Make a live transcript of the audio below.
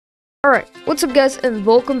Alright, what's up guys, and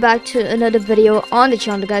welcome back to another video on the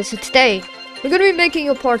channel guys. So today, we're going to be making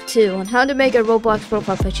a part 2 on how to make a Roblox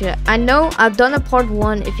profile picture. I know I've done a part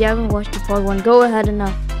 1. If you haven't watched the part 1, go ahead and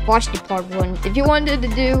watch the part 1. If you wanted to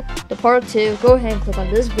do the part 2, go ahead and click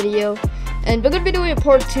on this video. And we're going to be doing a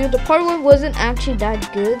part 2. The part 1 wasn't actually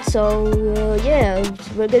that good, so yeah,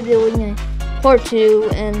 we're going to be doing a part 2.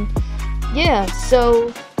 And yeah,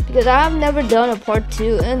 so because I've never done a part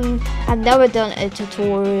 2 and I've never done a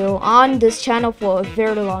tutorial on this channel for a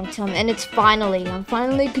very long time, and I'm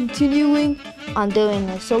finally continuing on doing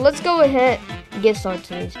this. So let's go ahead and get started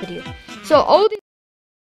to this video. So all the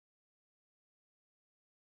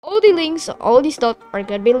links, all the stuff are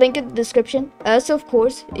gonna be linked in the description, as of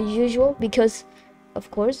course as usual, because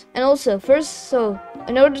of course. And also so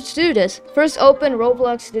in order to do this, first open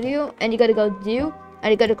Roblox Studio and you gotta go do,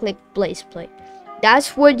 and you gotta click Blaze Play.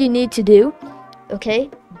 That's what you need to do,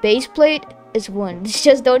 okay? Base plate is one.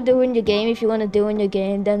 Just don't do it in your game. If you want to do it in your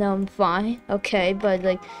game, then I'm fine, okay? But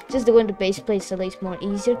like, just doing the base plate is at least more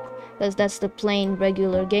easier, because that's the plain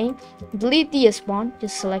regular game. Delete the spawn.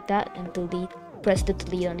 Just select that and delete. Press the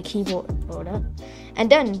delete on the keyboard or that. And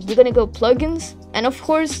then you're gonna go plugins, and of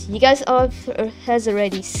course you guys has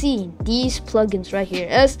already seen these plugins right here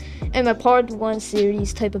as in my part 1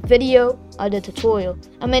 series type of video of the tutorial.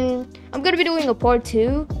 I mean, I'm gonna be doing a part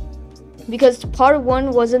 2 because part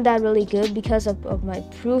 1 wasn't that really good because of my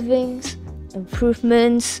improvements, and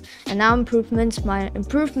now my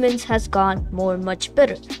improvements has gone much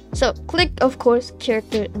better. So click, of course,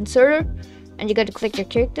 character inserter, and you gotta click your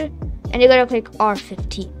character, and you gotta click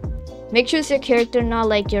R15. Make sure it's your character, not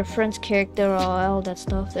like your friend's character or all that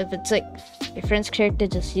stuff. If it's like your friend's character,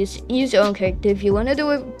 just use your own character. If you wanna do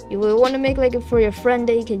it, you will wanna make like it for your friend,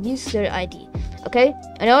 that you can use their ID. Okay?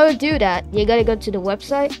 In order to do that, you gotta go to the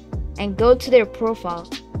website and go to their profile,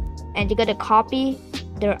 and you gotta copy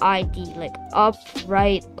their ID like up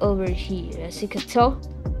right over here, as you can tell.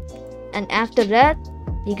 And after that,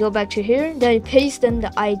 you go back to here, then you paste in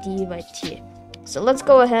the ID right here. So let's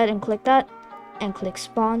go ahead and click that and click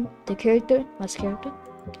spawn the character, my character,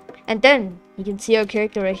 and then you can see our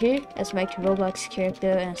character right here as my Roblox character,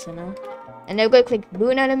 and so on. And then we're gonna click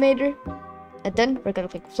moon animator, and then we're gonna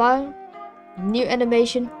click file, new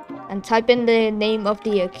animation, and type in the name of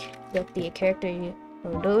the character you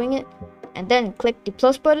are doing it, and then click the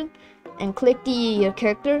plus button and click the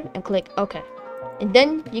character and click OK. And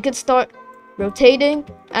then you can start rotating.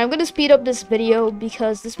 And I'm gonna speed up this video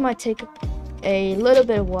because this might take a little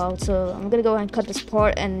bit of a while, so I'm gonna go ahead and cut this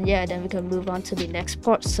part, and yeah, then we can move on to the next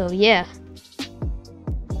part. So yeah,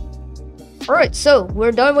 alright, so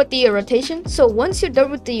we're done with the rotation. So once you're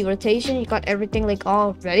done with the rotation, you got everything like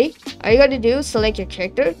all ready, all you gotta do is select your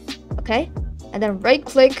character, okay, and then right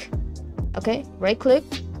click, okay, right click,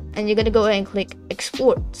 and you're gonna go ahead and click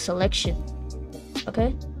export selection,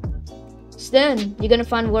 okay. So then you're gonna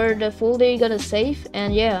find where the folder you're gonna save,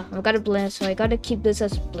 and yeah, I've got a blank, so I gotta keep this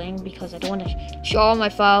as blank because I don't want to show all my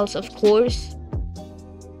files, of course.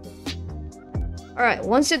 Alright,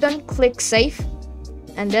 once you're done, click save,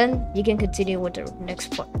 and then you can continue with the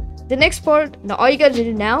next part. The next part, now all you gotta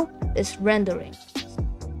do now is rendering.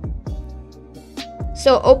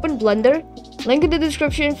 So open Blender, link in the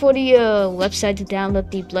description for the website to download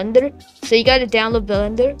the Blender. So you gotta download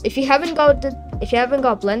Blender. If you haven't got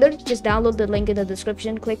Blender, just download the link in the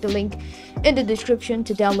description. Click the link in the description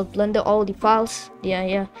to download Blender, all the files.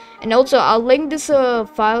 Yeah. And also I'll link this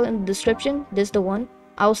file in the description. This is the one.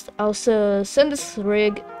 I'll send this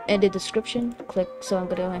rig in the description. Click. So I'm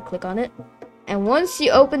gonna go ahead and click on it. And once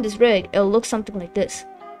you open this rig, it'll look something like this.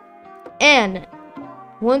 And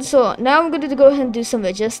now I'm going to go ahead and do some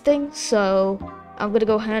adjusting. So I'm gonna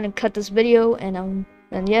go ahead and cut this video, and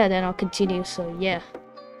yeah, then I'll continue. So yeah.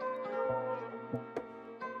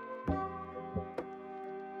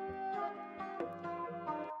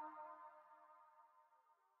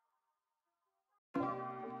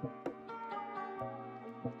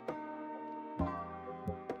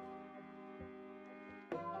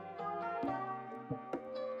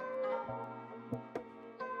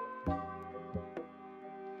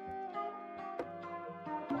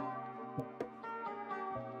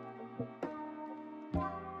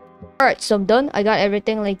 Alright, so I'm done. I got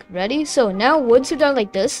everything like ready. So now once you're done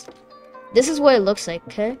like this is what it looks like,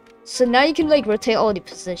 okay? So now you can like rotate all the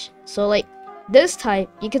positions. So like this type,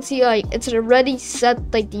 you can see like it's already set,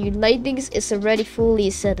 like the lightings is already fully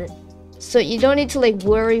set. So you don't need to like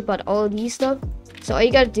worry about all of these stuff. So all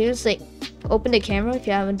you gotta do is like open the camera. If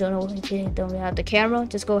you haven't done it, if you don't have the camera,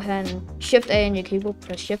 just go ahead and shift A on your keyboard,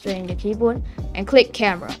 press shift A on your keyboard, and click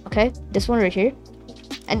camera, okay? This one right here.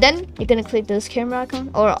 And then you're gonna click this camera icon,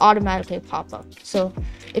 or automatically pop up. So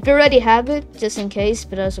If you already have it, just in case,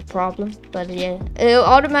 but that's a problem. But yeah, it'll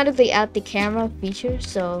automatically add the camera feature.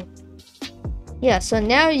 So yeah, so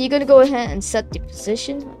now you're gonna go ahead and set the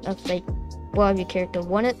position of like what your character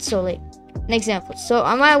wanted. So like an example, so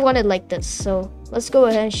I might want it like this. So let's go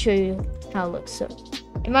ahead and show you how it looks. So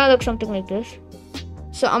it might look something like this.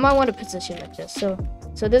 So I might want a position like this. So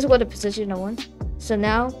this is what the position I want. So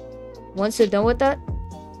now once you're done with that,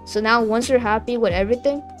 so now once you're happy with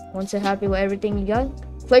everything, you got,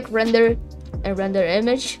 click render and render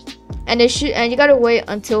image, and you gotta wait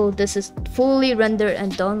until this is fully rendered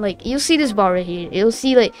and done. Like you'll see this bar right here, you'll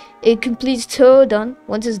see like it completes to done.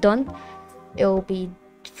 Once it's done, it will be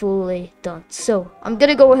fully done. So I'm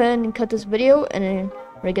gonna go ahead and cut this video, and then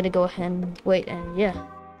we're gonna go ahead and wait. And yeah,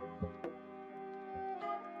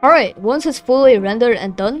 alright, once it's fully rendered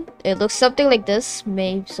and done, it looks something like this.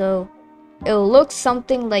 Maybe so it'll look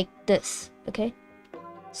something like this. Okay,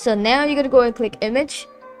 so now you're gonna go and click image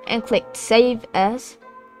and click save as,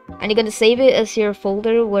 and you're gonna save it as your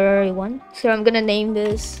folder wherever you want. So I'm gonna name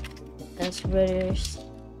this as Redders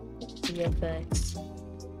GFX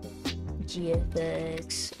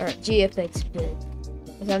or GFX vid.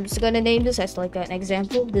 So I'm just gonna name this as like an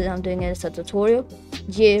example, because I'm doing it as a tutorial.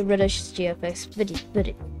 Redders GFX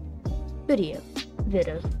video,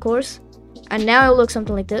 of course. And now it'll look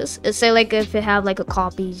something like this. It's say like if you have like a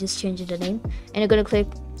copy, just change the name, and you're gonna click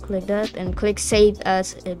that and click save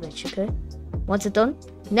as image. Okay, once it's done,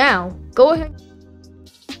 now go ahead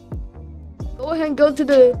and go to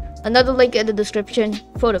the another link in the description,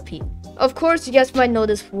 Photopea. Of course, you guys might know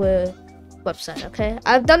this website. Okay,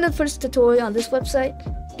 I've done the first tutorial on this website.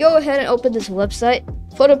 Go ahead and open this website,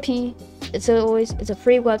 Photopea. It's a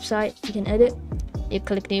free website. You can edit. You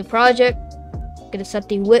click new project. Gonna set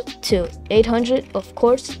the width to 800, of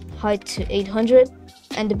course, height to 800,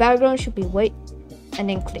 and the background should be white, and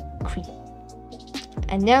then click create.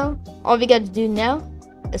 And now all we got to do now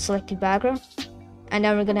is select the background, and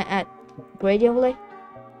now we're gonna add gradient overlay.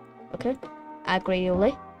 Okay, add gradient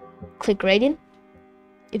overlay, click gradient.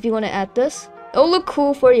 If you want to add this, it'll look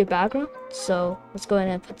cool for your background. So let's go ahead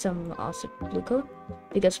and put some awesome blue color,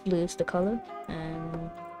 because blue is the color, and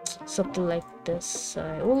something like this.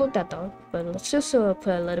 It will look that dark, but let's just put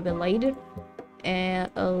a little bit lighter and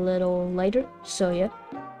a little lighter. So yeah,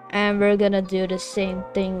 and we're gonna do the same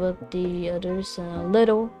thing with the others, and a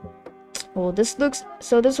little. Well, this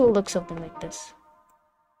will look something like this.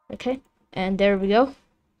 Okay, and there we go.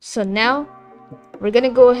 So now we're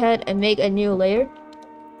gonna go ahead and make a new layer.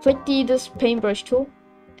 Click this paintbrush tool,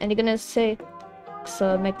 and you're gonna say,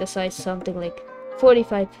 so make the size something like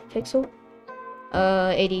 45 pixel.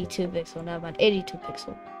 82 pixel, not bad, 82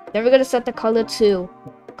 pixel. Then we're gonna set the color to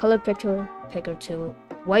color picker to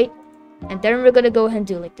white, and then we're gonna go ahead and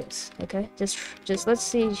do like this. Okay, just let's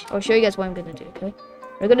see. I'll show you guys what I'm gonna do. Okay,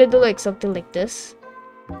 we're gonna do like something like this,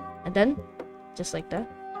 and then just like that,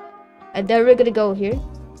 and then we're gonna go here.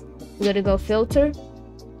 We're gonna go filter,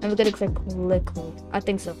 and we're gonna click liquid. I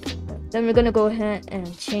think something like that. Then we're gonna go ahead and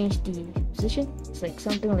change the position. It's like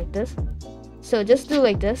something like this. So just do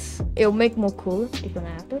like this. It'll make more cooler if you're gonna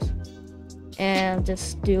have this. And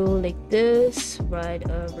just do like this right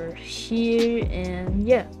over here, and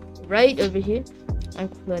yeah, right over here.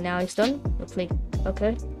 And now it's done. We'll click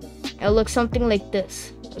okay. It'll look something like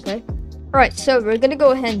this. Okay. Alright, so we're gonna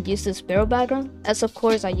go ahead and use this barrel background. As of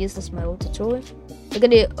course I used this in my old tutorial. We're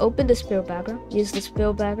gonna open this barrel background, use this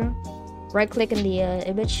barrel background, right click in the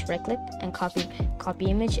image, right click and copy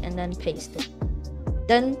image, and then paste it.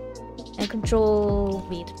 Then and Control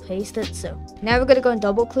V to paste it. So now we're gonna go and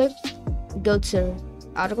double click, go to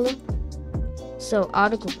article. So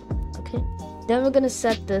article, okay. Then we're gonna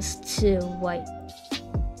set this to white.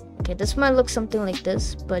 Okay, this might look something like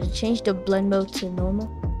this, but change the blend mode to normal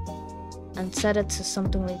and set it to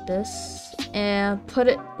something like this and put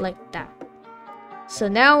it like that. So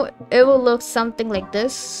now it will look something like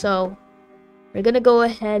this. So we're gonna go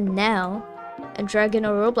ahead now and drag in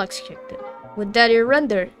our Roblox character with that you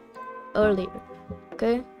rendered earlier.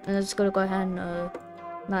 Okay, and I'm just gonna go ahead and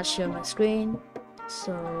not show my screen.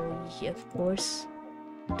 So yeah, of course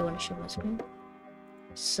I don't want to show my screen.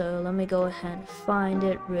 So let me go ahead and find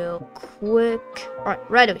it real quick. Alright,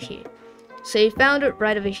 right over here. So you found it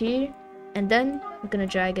right over here, and then we're gonna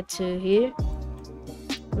drag it to here,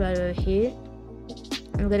 right over here.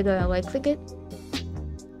 I'm gonna go and right click it.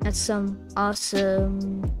 Add some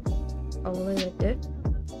awesome overlay right there.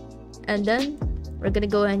 And then we're gonna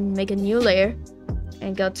go and make a new layer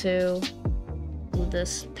and go to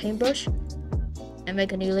this paintbrush and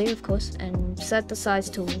make a new layer, of course, and set the size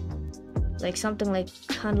to like something like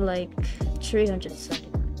kind of like 370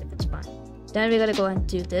 if it's fine. Then we're gonna go and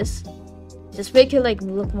do this Just make it like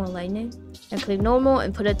look more lightning, and click normal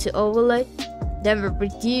and put it to overlay. Then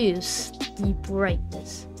reduce the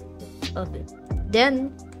brightness of it.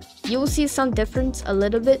 Then you will see some difference a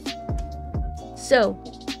little bit. So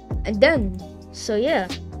yeah,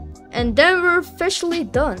 and then we're officially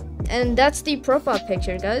done. And that's the profile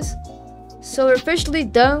picture, guys. So we're officially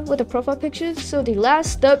done with the profile picture. So the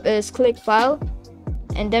last step is click file,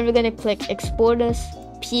 and then we're gonna click export as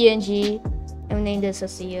PNG, and name this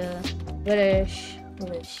as the British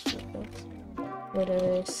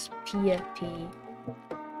PFP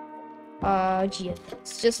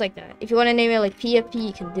GFX, just like that. If you want to name it like PFP,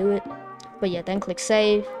 you can do it. But yeah, then click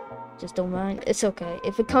save. Just don't mind, it's okay.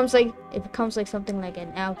 If it comes like something like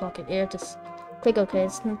an out pocket error, just click OK.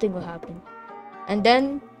 Nothing will happen. And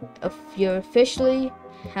then if you're officially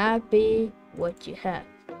happy what you have,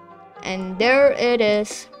 and there it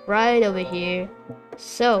is right over here.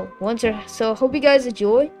 So hope you guys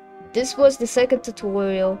enjoy. This was the second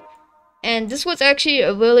tutorial, and this was actually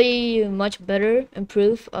a really much better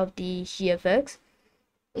improve of the GFX.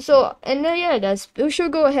 So, and then yeah guys, be sure to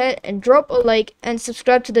go ahead and drop a like and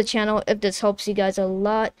subscribe to the channel if this helps you guys a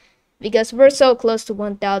lot, because we're so close to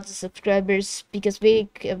 1,000 subscribers, because we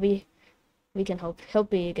can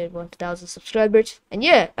help you get 1,000 subscribers. And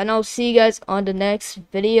yeah, and I'll see you guys on the next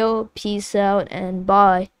video. Peace out and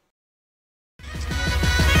bye.